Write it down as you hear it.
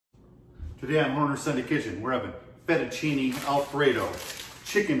Today on Horner Sunday Kitchen, we're having fettuccine Alfredo,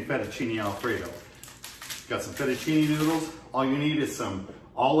 chicken fettuccine Alfredo. Got some fettuccine noodles. All you need is some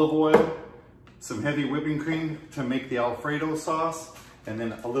olive oil, some heavy whipping cream to make the Alfredo sauce, and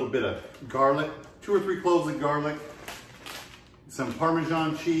then a little bit of garlic, 2 or 3 cloves of garlic, some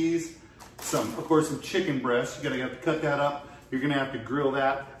Parmesan cheese, of course, some chicken breast. You're gonna have to cut that up. You're gonna have to grill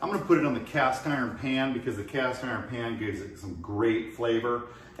that. I'm gonna put it on the cast iron pan because the cast iron pan gives it some great flavor.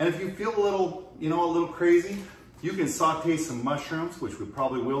 And if you feel a little crazy, you can saute some mushrooms, which we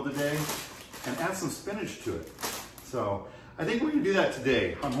probably will today, and add some spinach to it. So I think we're gonna do that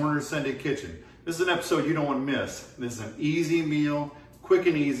today on Horner's Sunday Kitchen. This is an episode you don't want to miss. This is an easy meal, quick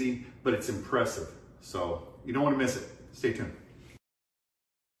and easy, but it's impressive. So you don't want to miss it. Stay tuned.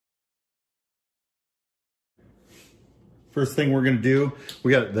 First thing we're gonna do,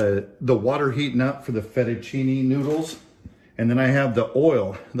 we got the water heating up for the fettuccine noodles. And then I have the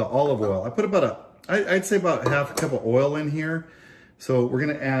oil, the olive oil. I put I'd say about half a cup of oil in here. So we're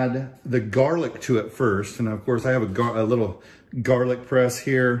gonna add the garlic to it first. And of course I have a little garlic press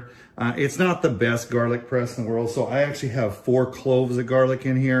here. It's not the best garlic press in the world. So I actually have 4 cloves of garlic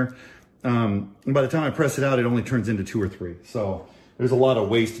in here. By the time I press it out, it only turns into 2 or 3. So there's a lot of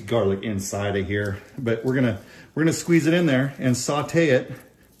wasted garlic inside of here. But we're gonna squeeze it in there and saute it,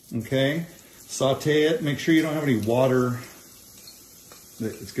 okay? Saute it, make sure you don't have any water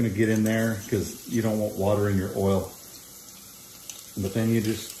it's gonna get in there because you don't want water in your oil. But then you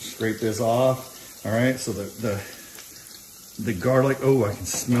just scrape this off. All right, so the garlic, oh, I can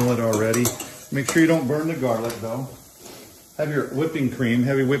smell it already. Make sure you don't burn the garlic though. Have your whipping cream,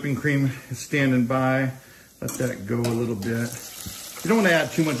 heavy whipping cream standing by. Let that go a little bit. You don't wanna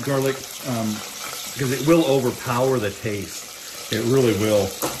add too much garlic because it will overpower the taste. It really will.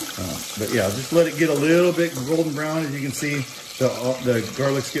 But yeah, just let it get a little bit golden brown. As you can see, the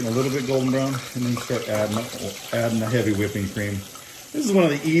garlic's getting a little bit golden brown, and then start adding the heavy whipping cream. This is one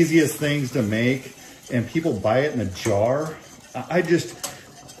of the easiest things to make, and people buy it in a jar. I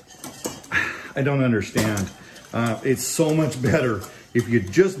don't understand. It's so much better if you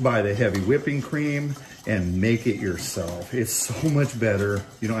just buy the heavy whipping cream and make it yourself. It's so much better.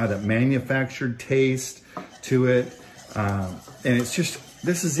 You don't have that manufactured taste to it. And it's just,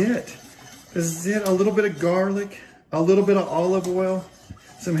 this is it. This is it, a little bit of garlic, a little bit of olive oil,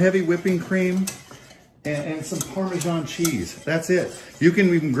 some heavy whipping cream, and some Parmesan cheese. That's it. You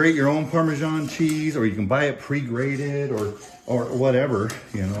can even grate your own Parmesan cheese, or you can buy it pre-grated or whatever,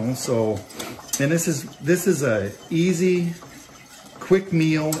 you know. So, and this is a easy, quick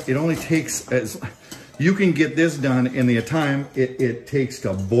meal. It only takes, you can get this done in the time it takes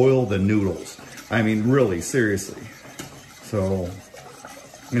to boil the noodles. I mean, really, seriously. So,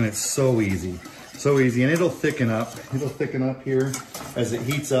 and it's so easy. So easy, and it'll thicken up. It'll thicken up here as it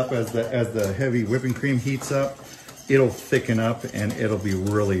heats up, as the heavy whipping cream heats up. It'll thicken up and it'll be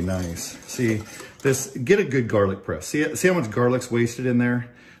really nice. See this? Get a good garlic press. See how much garlic's wasted in there?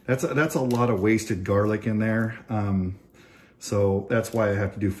 That's a lot of wasted garlic in there. So that's why I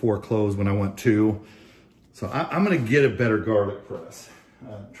have to do 4 cloves when I want 2. So I'm gonna get a better garlic press.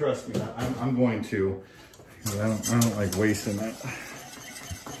 Trust me, I'm going to. I don't like wasting that.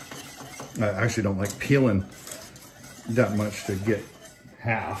 I actually don't like peeling that much to get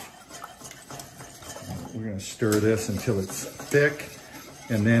half. We're gonna stir this until it's thick,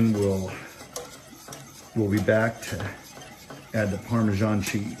 and then we'll be back to add the Parmesan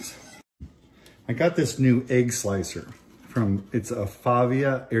cheese. I got this new egg slicer it's a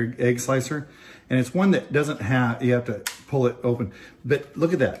Favia egg slicer, and it's one that doesn't have, you have to pull it open. But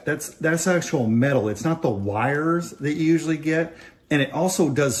look at that, that's actual metal. It's not the wires that you usually get. And it also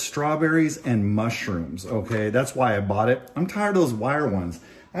does strawberries and mushrooms, okay? That's why I bought it. I'm tired of those wire ones.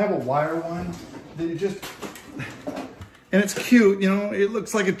 I have a wire one that you just, and it's cute, you know, it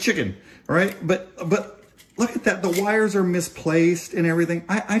looks like a chicken, right? But look at that, the wires are misplaced and everything.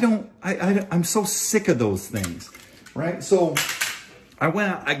 I'm so sick of those things, right? So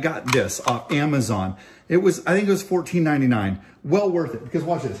I got this off Amazon. I think it was $14.99. Well worth it, because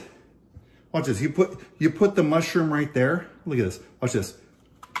watch this. Watch this, you put the mushroom right there. Look at this, watch this.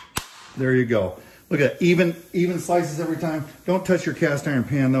 There you go. Look at that, even slices every time. Don't touch your cast iron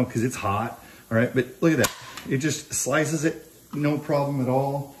pan though, because it's hot, all right? But look at that, it just slices it, no problem at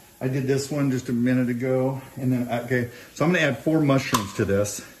all. I did this one just a minute ago, and then, okay. So I'm gonna add 4 mushrooms to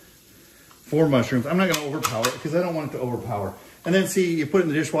this. 4 mushrooms, I'm not gonna overpower it, because I don't want it to overpower. And then see, you put it in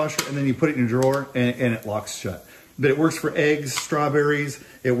the dishwasher, and then you put it in your drawer, and it locks shut. But it works for eggs, strawberries,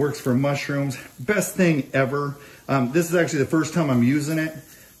 it works for mushrooms. Best thing ever. This is actually the first time I'm using it,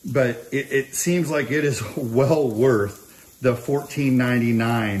 but it seems like it is well worth the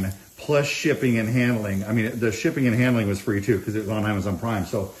 $14.99 plus shipping and handling. I mean, the shipping and handling was free too because it was on Amazon Prime.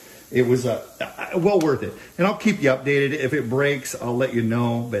 So it was well worth it. And I'll keep you updated. If it breaks, I'll let you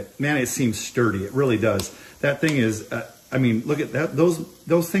know. But man, it seems sturdy. It really does. That thing is, I mean, look at that.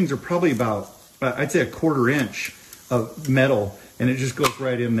 Those things are probably about, I'd say, 1/4 inch of metal. And it just goes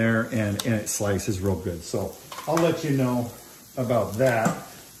right in there and it slices real good. So I'll let you know about that.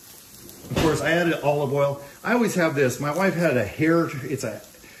 Of course, I added olive oil. I always have this. My wife had it's a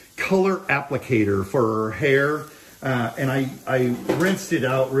color applicator for her hair. And I rinsed it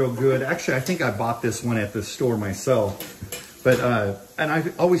out real good. Actually, I think I bought this one at the store myself. But, and I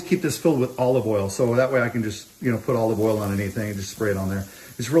always keep this filled with olive oil. So that way I can just, you know, put olive oil on anything and just spray it on there.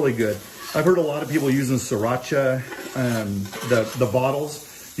 It's really good. I've heard a lot of people using sriracha, the bottles.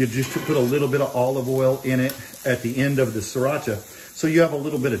 You just put a little bit of olive oil in it at the end of the sriracha. So you have a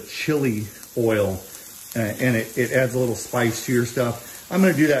little bit of chili oil and it adds a little spice to your stuff. I'm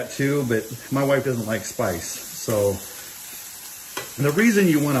going to do that too, but my wife doesn't like spice. So the reason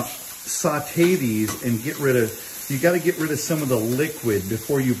you want to saute these and you got to get rid of some of the liquid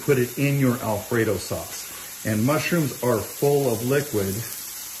before you put it in your Alfredo sauce. And mushrooms are full of liquid,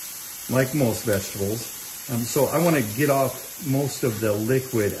 like most vegetables. So I want to get off most of the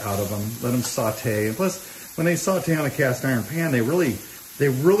liquid out of them, let them saute. And plus, when they saute on a cast iron pan, they really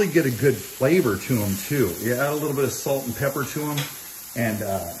get a good flavor to them too. You add a little bit of salt and pepper to them, and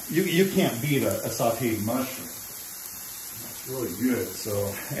you can't beat a sauteed mushroom. That's really good.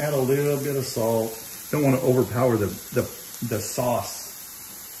 So add a little bit of salt. Don't want to overpower the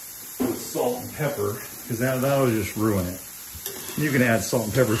sauce with salt and pepper, because that'll just ruin it. You can add salt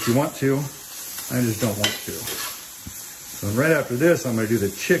and pepper if you want to. I just don't want to. So right after this, I'm going to do the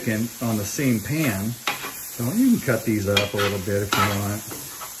chicken on the same pan. So you can cut these up a little bit if you want.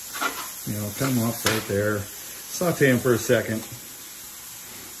 You know, cut them up right there. Saute them for a second.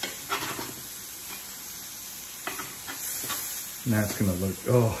 And that's going to look,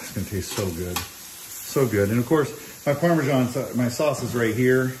 oh, it's going to taste so good. So good. And of course, my Parmesan, my sauce is right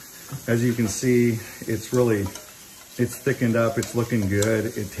here. As you can see, it's thickened up. It's looking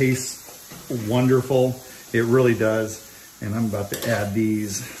good. It tastes wonderful. It really does. And I'm about to add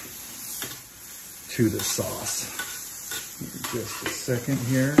these to the sauce. Just a second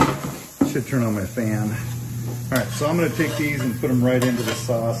here. Should turn on my fan. All right, so I'm going to take these and put them right into the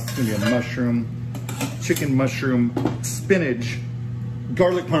sauce. It's going to be a chicken mushroom, spinach,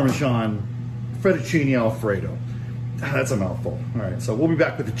 garlic Parmesan, Fettuccine Alfredo. That's a mouthful. All right, so we'll be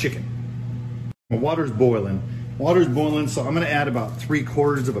back with the chicken. My water's boiling. Water's boiling, so I'm gonna add about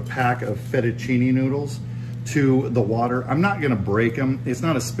 3/4 of a pack of fettuccine noodles to the water. I'm not gonna break them. It's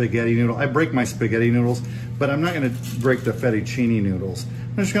not a spaghetti noodle. I break my spaghetti noodles, but I'm not gonna break the fettuccine noodles.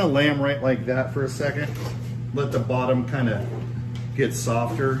 I'm just gonna lay them right like that for a second. Let the bottom kind of get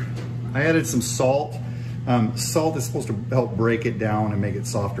softer. I added some salt. Salt is supposed to help break it down and make it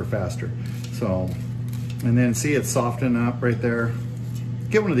softer faster. So, and then see it soften up right there.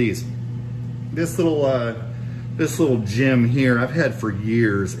 Get one of these. This little gem here I've had for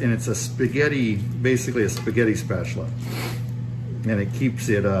years, and it's a spaghetti, basically a spaghetti spatula. And it keeps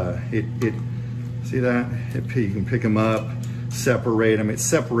it, see that? You can pick them up, separate them. It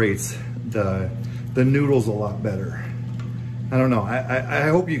separates the noodles a lot better. I don't know. I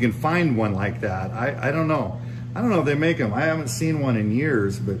hope you can find one like that. I don't know. I don't know if they make them. I haven't seen one in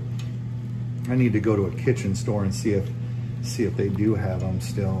years, but I need to go to a kitchen store and see if they do have them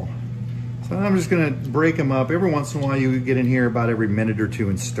still. So I'm just gonna break them up. Every once in a while you get in here about every minute or two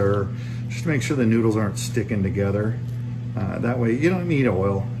and stir, just to make sure the noodles aren't sticking together. That way you don't need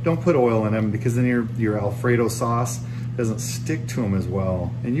oil. Don't put oil in them, because then your Alfredo sauce doesn't stick to them as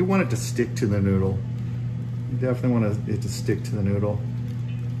well. And you want it to stick to the noodle. You definitely want it to stick to the noodle.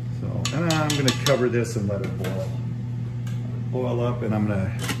 So, and I'm gonna cover this and let it boil. Boil up, and I'm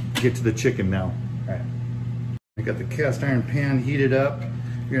gonna get to the chicken now. All right. I got the cast iron pan heated up.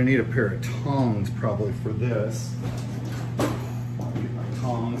 You're gonna need a pair of tongs probably for this. I'll get my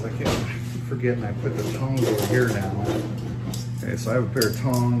tongs. I keep forgetting I put the tongs over here now. Okay, so I have a pair of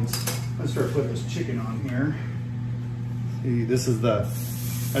tongs. Let's start putting this chicken on here. See, that's the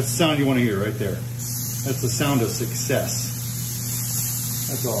sound you want to hear right there. That's the sound of success.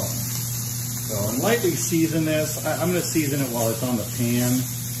 That's all. So, and lightly season this. I'm gonna season it while it's on the pan.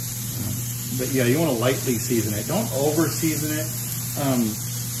 But yeah, you want to lightly season it. Don't over season it.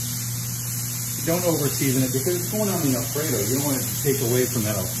 Don't over season it, because it's going on the Alfredo. You don't want it to take away from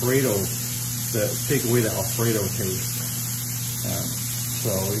that Alfredo, take away the Alfredo taste. So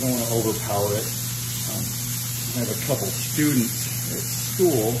you don't want to overpower it. I have a couple students at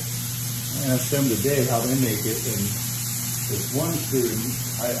school. I asked them today how they make it, and This one student,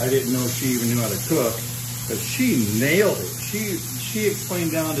 I didn't know she even knew how to cook, but she nailed it. She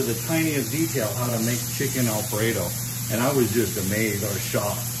explained down to the tiniest detail how to make chicken Alfredo. And I was just amazed, I was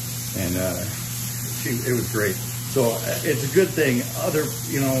shocked. And it was great. So it's a good thing.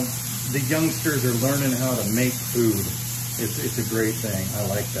 The youngsters are learning how to make food. It's a great thing. I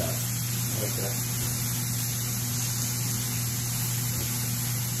like that.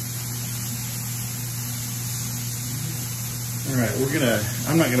 All right,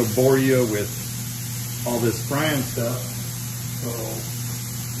 I'm not gonna bore you with all this frying stuff. So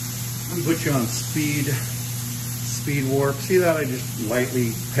I'm gonna put you on speed warp. See that? I just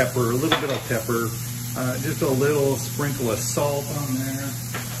lightly pepper, a little bit of pepper, just a little sprinkle of salt on there,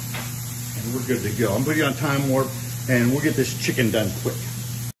 and we're good to go. I'm putting you on time warp, and we'll get this chicken done quick.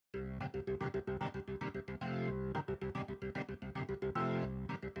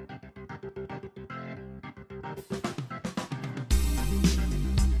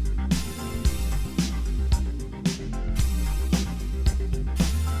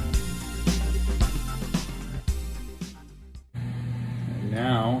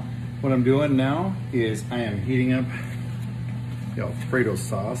 Now, what I'm doing now is I am heating up the Alfredo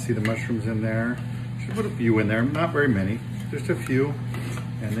sauce. See the mushrooms in there? Should put a few in there, not very many, just a few.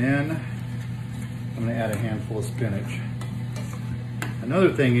 And then I'm gonna add a handful of spinach.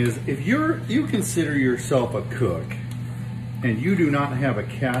 Another thing is, if you consider yourself a cook and you do not have a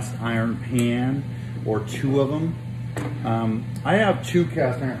cast iron pan or two of them, I have two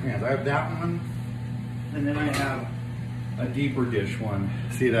cast iron pans. I have that one, and then I have a deeper dish one.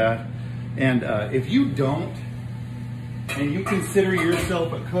 See that? And if you don't, and you consider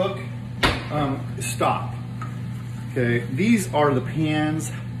yourself a cook, stop. Okay, these are the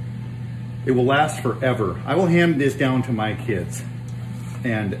pans. It will last forever. I will hand this down to my kids,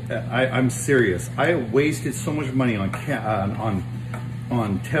 and I'm serious. I wasted so much money on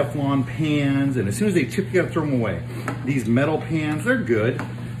Teflon pans, and as soon as they chip, you gotta throw them away. These metal pans, they're good.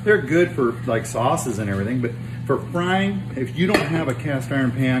 They're good for like sauces and everything, but for frying, if you don't have a cast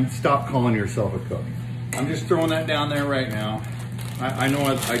iron pan, stop calling yourself a cook. I'm just throwing that down there right now. I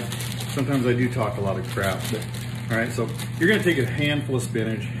know sometimes I do talk a lot of crap, but all right, so you're gonna take a handful of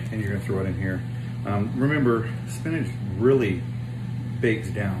spinach and you're gonna throw it in here. Remember, spinach really bakes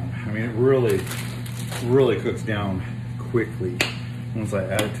down. I mean, it really cooks down quickly. Once I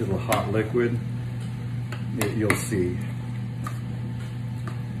add it to the hot liquid, you'll see.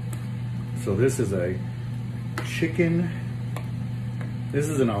 So this is a chicken. This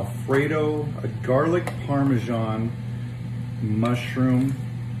is an Alfredo, a garlic Parmesan mushroom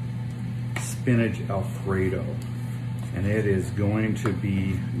spinach Alfredo. And it is going to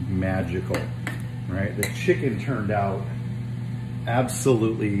be magical, right? The chicken turned out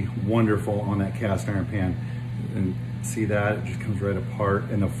absolutely wonderful on that cast iron pan. And see that? It just comes right apart.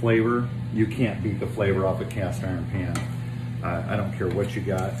 And the flavor, you can't beat the flavor off a cast iron pan. I don't care what you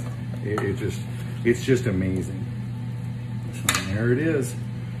got. It's just amazing. So there it is.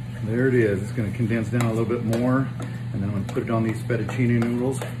 There it is. It's going to condense down a little bit more, and then I'm going to put it on these fettuccine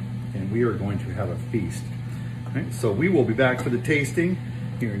noodles, and we are going to have a feast. All right, so we will be back for the tasting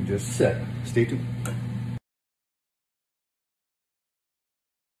here in just a sec. Stay tuned.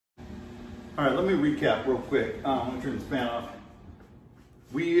 All right, let me recap real quick. Let me turn this fan off.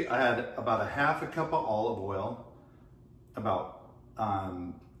 We had about a half a cup of olive oil, about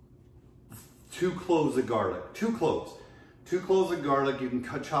 2 cloves of garlic, 2 cloves. 2 cloves of garlic, you can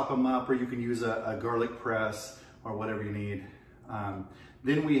chop them up, or you can use a garlic press or whatever you need.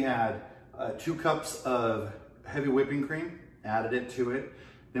 Then we had 2 cups of heavy whipping cream, added it to it.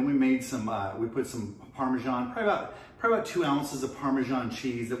 Then we made some, we put some Parmesan, probably about 2 ounces of Parmesan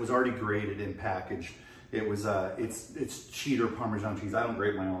cheese that was already grated and packaged. It was, it's cheater Parmesan cheese. I don't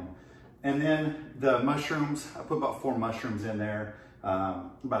grate my own. And then the mushrooms, I put about 4 mushrooms in there,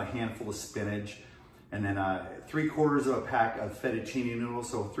 about a handful of spinach, and then 3/4 of a pack of fettuccine noodles,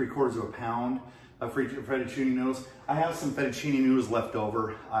 so 3/4 of a pound of fettuccine noodles. I have some fettuccine noodles left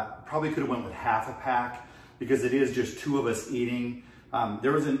over. I probably could have went with half a pack because it is just 2 of us eating.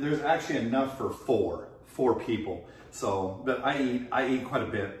 There's actually enough for 4 people. So, but I eat quite a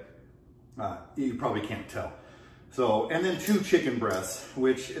bit. You probably can't tell. So, and then 2 chicken breasts,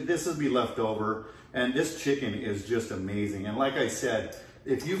 which this would be left over. And this chicken is just amazing. And like I said,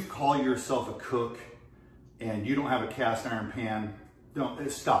 if you call yourself a cook and you don't have a cast iron pan,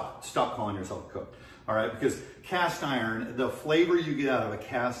 stop calling yourself a cook. All right, because cast iron, the flavor you get out of a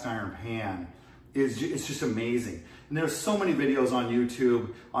cast iron pan it's just amazing. And there's so many videos on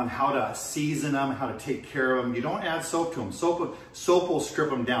YouTube on how to season them, how to take care of them. You don't add soap to them. Soap will strip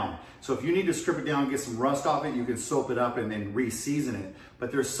them down. So if you need to strip it down, get some rust off it, you can soap it up and then re-season it.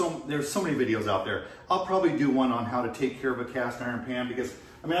 But there's so many videos out there. I'll probably do one on how to take care of a cast iron pan, because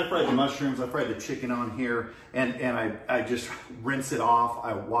I mean, I fried the mushrooms, I fried the chicken on here, and I just rinse it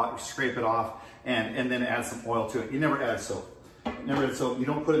off, scrape it off, and then add some oil to it. You never add soap. Never add soap. You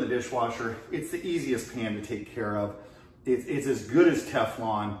don't put it in the dishwasher. It's the easiest pan to take care of. It's as good as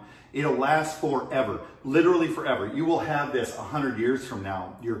Teflon. It'll last forever, literally forever. You will have this 100 years from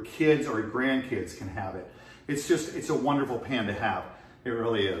now. Your kids or your grandkids can have it. It's a wonderful pan to have. It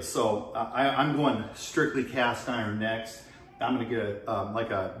really is. So I'm going strictly cast iron next. I'm gonna get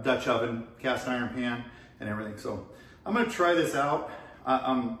like a Dutch oven cast iron pan and everything. So I'm gonna try this out.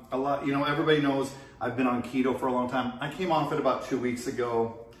 A lot, you know, everybody knows I've been on keto for a long time. I came off it about 2 weeks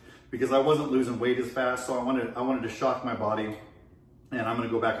ago because I wasn't losing weight as fast. So I wanted to shock my body, and I'm gonna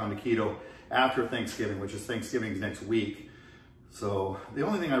go back on the keto after Thanksgiving, which is Thanksgiving's next week. So the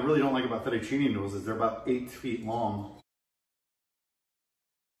only thing I really don't like about fettuccine noodles is they're about 8 feet long.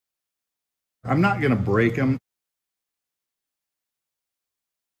 I'm not gonna break them.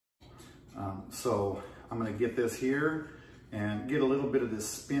 So I'm gonna get this here and get a little bit of this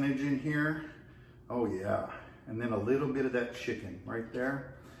spinach in here. Oh yeah, and then a little bit of that chicken right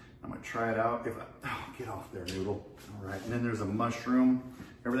there. I'm gonna try it out. Get off there, noodle. All right, and then there's a mushroom,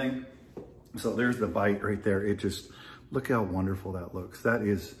 everything. So there's the bite right there. It just, look how wonderful that looks. That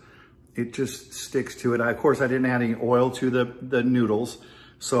is, it just sticks to it. Of course, I didn't add any oil to the noodles,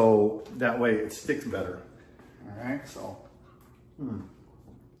 so that way it sticks better. All right, so.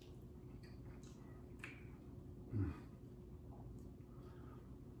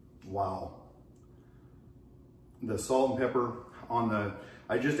 Wow. The salt and pepper on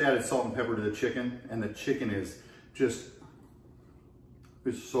I just added salt and pepper to the chicken, and the chicken is just,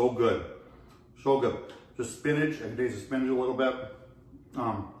 it's so good. So good. The spinach, I can taste the spinach a little bit.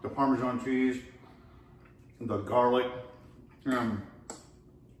 The Parmesan cheese, the garlic.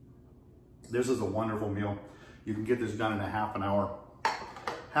 This is a wonderful meal. You can get this done in a half an hour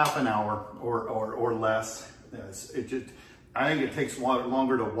or less. I think it takes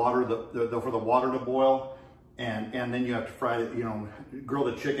longer to water for the water to boil, and then you have to fry it, you know, grill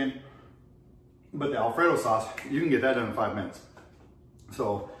the chicken. But the Alfredo sauce, you can get that done in 5 minutes.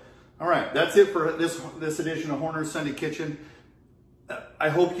 So, all right, that's it for this edition of Horner's Sunday Kitchen. I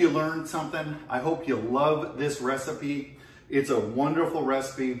hope you learned something. I hope you love this recipe. It's a wonderful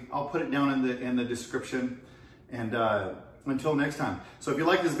recipe. I'll put it down in the description. And until next time. So if you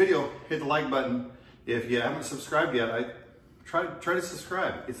like this video, hit the like button. If you haven't subscribed yet, try to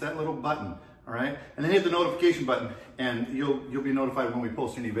subscribe. It's that little button, all right? And then hit the notification button, and you'll be notified when we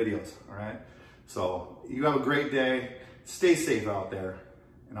post any videos, all right? So you have a great day. Stay safe out there,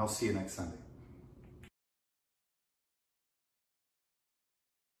 and I'll see you next Sunday.